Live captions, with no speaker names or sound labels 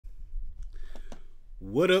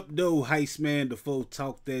What up, though, Heist man? The folk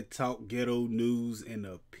talk that talk, ghetto news and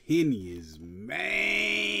opinions,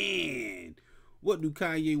 man. What do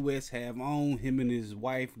Kanye West have on him and his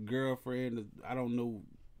wife, girlfriend? I don't know.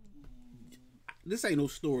 This ain't no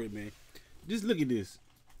story, man. Just look at this.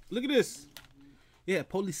 Look at this. Yeah,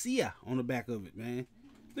 Policia on the back of it, man.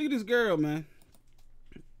 Look at this girl, man.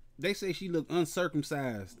 They say she look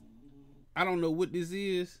uncircumcised. I don't know what this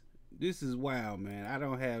is. This is wild, man. I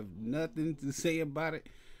don't have nothing to say about it.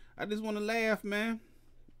 I just want to laugh, man.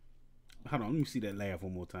 Hold on, let me see that laugh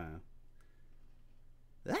one more time.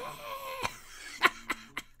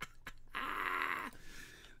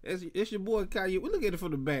 It's your boy Kanye. We look at it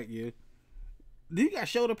from the back, yeah. Do you got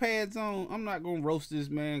shoulder pads on? I'm not gonna roast this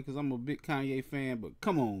man because I'm a big Kanye fan, but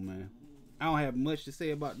come on, man. I don't have much to say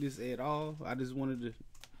about this at all. I just wanted to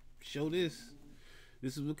show this.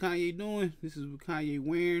 This is what Kanye doing. This is what Kanye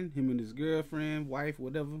wearing. Him and his girlfriend, wife,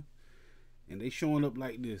 whatever. And they showing up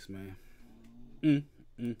like this, man. We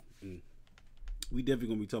definitely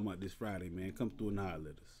gonna be talking about this Friday, man. Come through and holler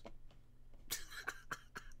at us.